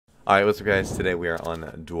Alright, what's up guys? Today we are on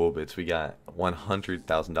Duelbits. We got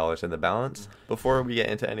 $100,000 in the balance. Before we get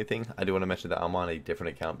into anything, I do want to mention that I'm on a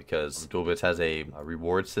different account because Duelbits has a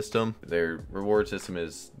reward system. Their reward system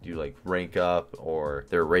is you like rank up or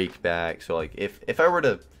their rake back. So like if I were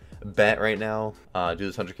to bet right now, do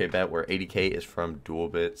this 100k bet where 80k is from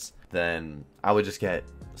Duelbits, then I would just get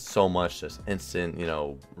so much just instant, you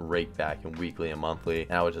know, rake back and weekly and monthly,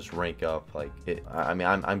 and I would just rank up like it. I mean,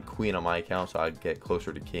 I'm queen on my account, so I'd get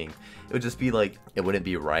closer to king. It would just be like, it wouldn't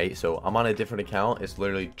be right. So I'm on a different account. It's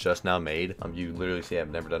literally just now made. You literally see I've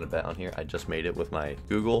never done a bet on here. I just made it with my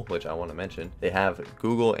Google, which I want to mention. They have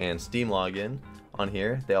Google and Steam login on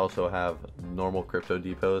here. They also have normal crypto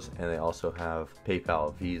depots, and they also have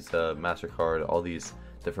PayPal, Visa, MasterCard, all these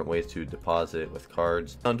different ways to deposit with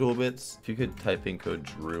cards on Duelbits. If you could type in code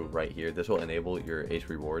Drew right here, this will enable your Ace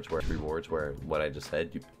rewards where what I just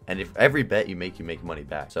said, and if every bet you make money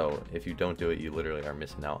back. So if you don't do it, you literally are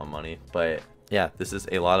missing out on money. But yeah, this is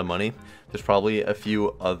a lot of money. There's probably a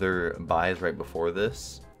few other buys right before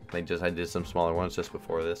this. I did some smaller ones just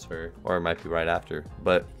before this, or it might be right after.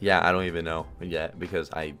 But yeah, I don't even know yet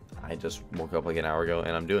because I just woke up like an hour ago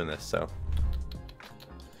and I'm doing this. So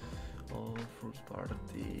all fruits part of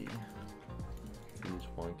these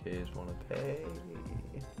 1Ks want to pay.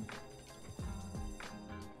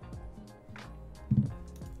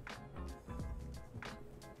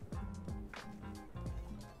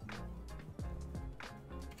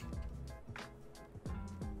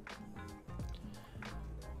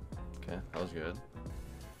 Okay, that was good.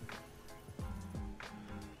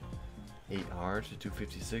 8 hearts to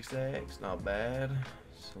 256x, not bad.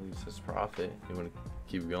 So at least it's profit. You want to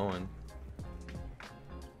keep going.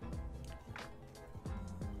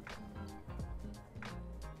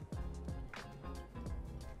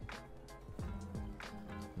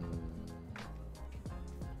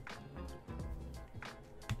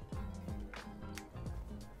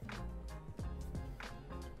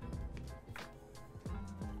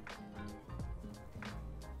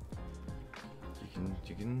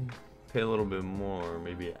 You can pay a little bit more,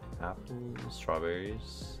 maybe apples,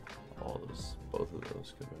 strawberries, both of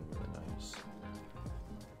those could have been really nice.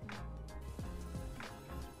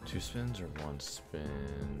 2 spins or 1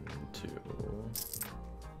 spin? 2.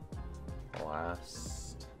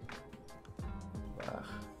 Last. Ugh.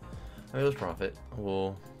 I mean, let's profit.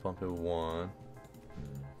 We'll bump it 1.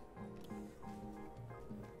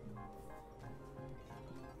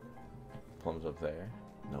 Plums up there.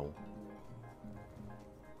 No.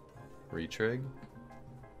 Retrig.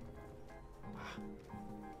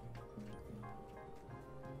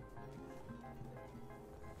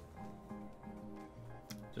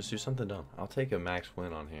 Just do something dumb. I'll take a max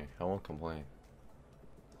win on here. I won't complain.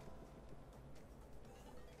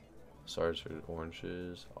 Stars for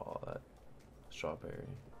oranges, all that. Strawberry.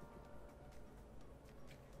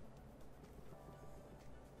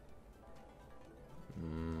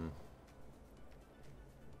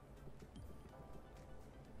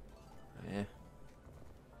 Eh.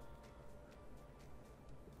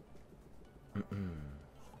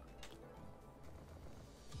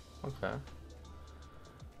 Okay.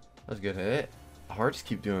 That's a good hit. Hearts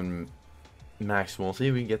keep doing max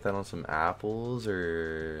multi. We can get that on some apples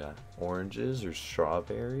or oranges or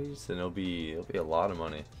strawberries, and it'll be a lot of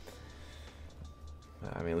money.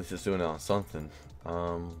 I mean, at least it's doing it on something.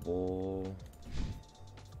 We'll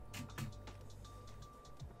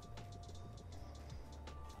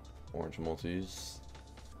orange multis.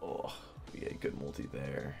 Oh, we get a good multi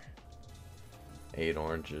there. 8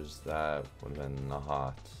 oranges, that would have been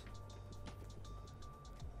hot.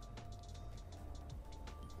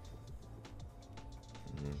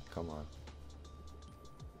 Come on.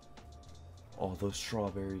 Oh, those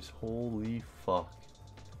strawberries. Holy fuck.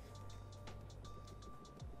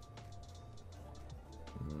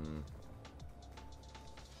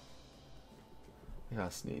 I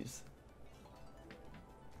gotta sneeze.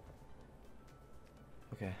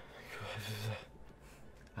 Okay.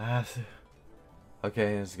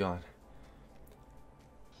 Okay, it's gone.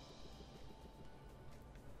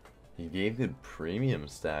 He gave good premium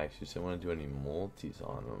stacks. You said I want to do any multis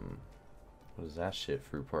on them. What is that shit,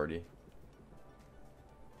 fruit party?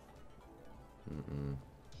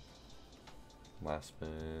 Last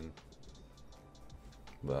spin.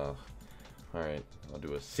 Ugh. Alright, I'll do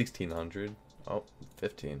a 1600. Oh,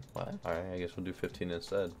 15. What? Alright, I guess we'll do 15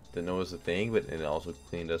 instead. Didn't know it was a thing, but it also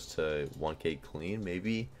cleaned us to 1k clean.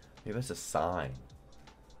 Maybe that's a sign.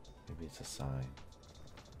 Maybe it's a sign.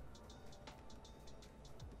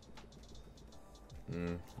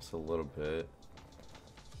 Just a little bit.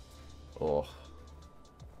 Oh.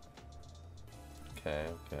 Okay.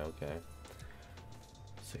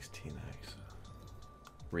 16x.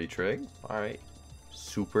 Retrig. Alright.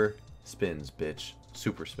 Super spins, bitch.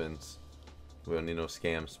 Super spins. We don't need no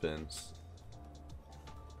scam spins.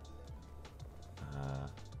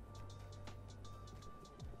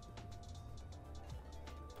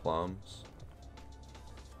 Plums.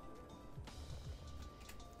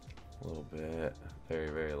 A little bit. Very,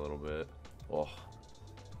 very little bit. Oh.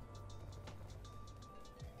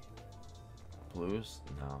 Blues?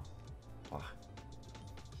 No. Oh.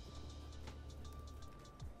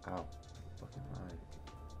 Ow. Fucking high.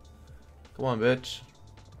 Come on, bitch.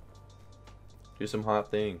 Do some hot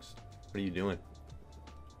things. What are you doing?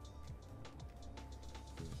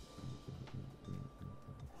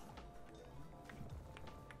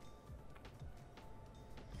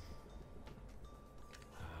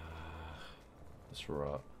 This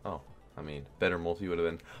rough. Oh, I mean, better multi would have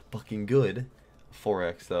been fucking good.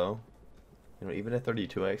 4x though. You know, even at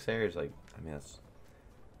 32x there is like, I mean, that's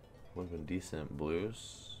would have been decent.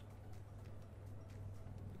 Blues.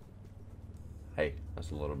 Hey,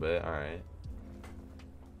 that's a little bit. All right.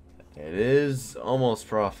 It is almost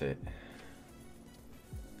profit.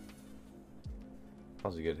 That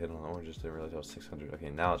was a good hit on the orange. Just didn't realize that was 600. Okay,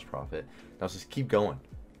 now it's profit. Now let's just keep going.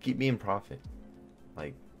 Keep being profit.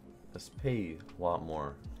 Like, let's pay a lot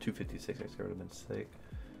more. 256 extra would have been sick.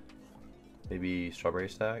 Maybe strawberry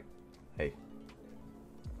stack. Hey.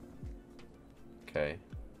 Okay.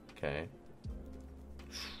 Okay.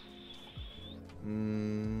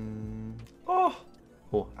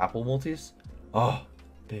 Oh, apple multis. Oh,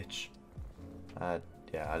 bitch.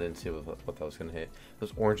 Yeah, I didn't see what that was gonna hit.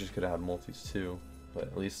 Those oranges could have had multis too, but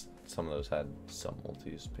at least some of those had some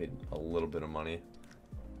multis. Paid a little bit of money.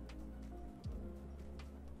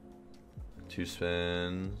 2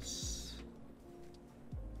 spins.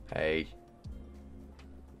 Hey.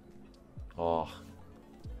 Oh.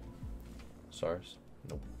 Stars?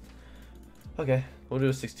 Nope. Okay, we'll do a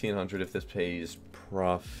 1600 if this pays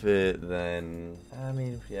profit. Then I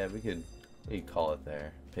mean, yeah, we could call it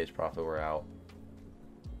there. Pays profit, we're out.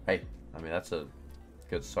 Hey, I mean that's a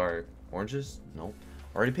good start. Oranges? Nope.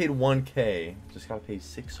 Already paid 1K. Just gotta pay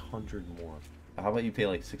 600 more. How about you pay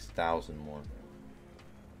like 6,000 more?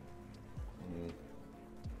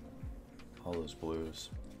 All those blues.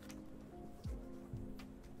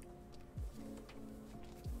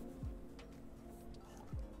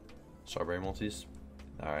 Strawberry multis.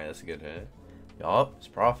 Alright, that's a good hit. Yup, it's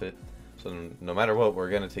profit. So no matter what, we're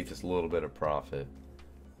gonna take this little bit of profit.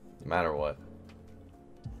 No matter what.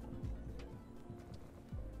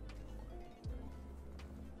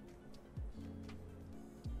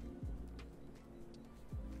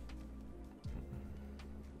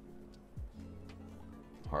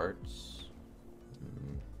 Hearts.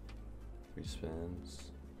 3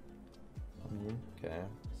 spins. Okay.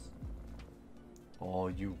 Oh,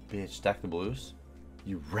 you bitch. Stack the blues?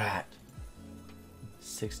 You rat.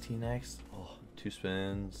 16x? Oh, 2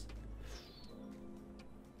 spins.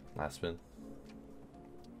 Last spin.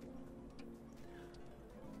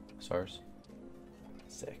 Stars.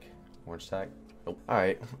 Sick. Orange stack. Nope.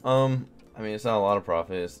 Alright. I mean, it's not a lot of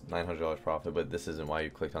profit. It's $900 profit, but this isn't why you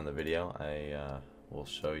clicked on the video. I will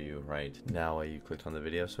show you right now why you clicked on the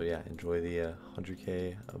video. So yeah, enjoy the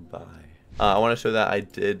 100K buy. I want to show that I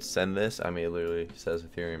did send this. I mean, it literally says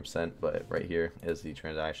Ethereum sent, but right here is the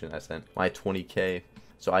transaction. I sent my 20K.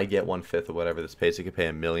 So I get 1/5 of whatever this pays. It could pay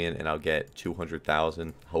 $1 million and I'll get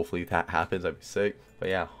 200,000. Hopefully that happens. I'd be sick. But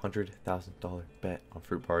yeah, $100,000 bet on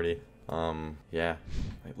Fruit Party. Yeah.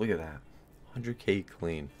 Like, look at that. 100K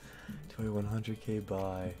clean. Do a 100K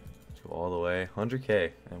buy. Go all the way.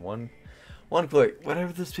 100K and one click.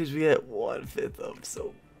 Whatever this pays, we get 1/5 of.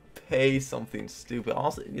 So pay something stupid.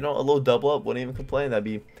 Also, you know, a little double up, wouldn't even complain. That'd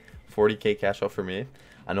be 40K cash out for me.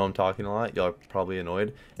 I know I'm talking a lot. Y'all are probably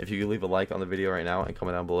annoyed. If you could leave a like on the video right now and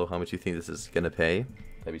comment down below how much you think this is gonna pay,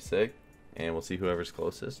 that'd be sick. And we'll see whoever's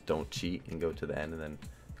closest. Don't cheat and go to the end and then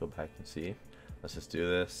go back and see. Let's just do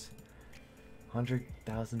this.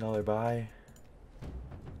 $100,000 buy.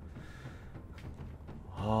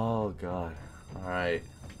 Oh god. All right.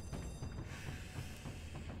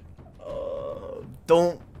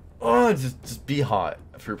 Don't. Oh, just be hot.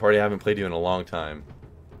 Fruit Party, I haven't played you in a long time.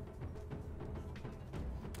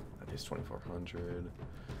 That is 2,400.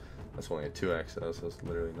 That's only a 2x though, so it's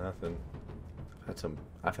literally nothing.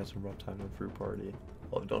 I've had some rough time in Fruit Party.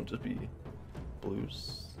 Oh, don't just be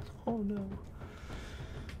blues. Oh no.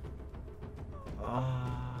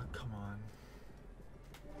 Ah, come on.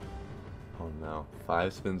 Oh no.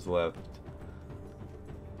 5 spins left.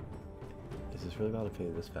 Is this really about to pay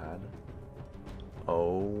this bad?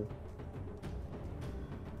 Oh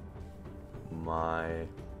my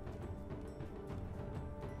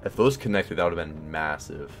If those connected, that would have been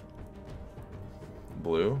massive.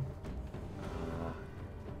 Blue.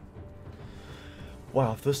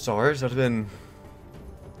 Wow, if those stars, that would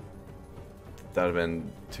have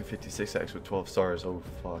been 256x with 12 stars. Oh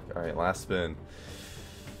fuck. All right, last spin.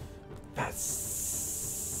 That's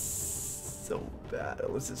so bad.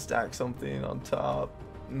 Let's just stack something on top.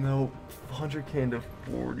 Nope. 100k into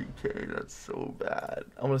 40k. That's so bad.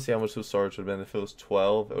 I want to see how much those stars would have been. If it was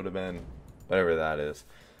 12, it would have been whatever that is.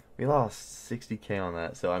 We lost 60k on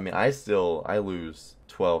that. So I mean, I lose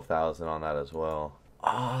 12,000 on that as well.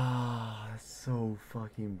 Ah, that's so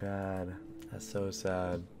fucking bad. That's so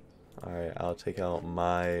sad. All right, I'll take out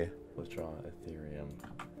my withdraw Ethereum.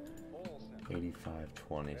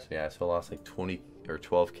 8520. So yeah, so I lost like 20 or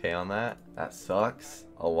 12k on that. That sucks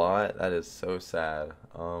a lot. That is so sad.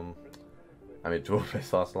 I mean,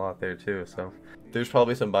 Duelbits lost a lot there too. So there's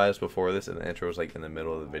probably some bias before this, and the intro was like in the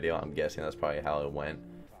middle of the video. I'm guessing that's probably how it went.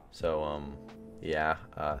 So yeah,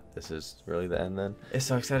 this is really the end then. It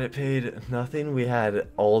sucks that it paid nothing. We had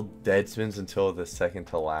all dead spins until the second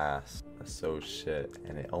to last. That's so shit,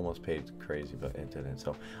 and it almost paid crazy, but it didn't.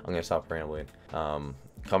 So I'm gonna stop rambling.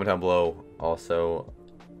 Comment down below also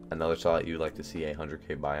another slot you'd like to see a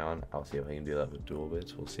 100k buy on. I'll see if I can do that with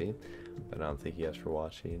Duelbits. We'll see. But thank you guys for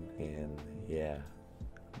watching, and yeah,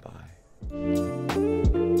 bye.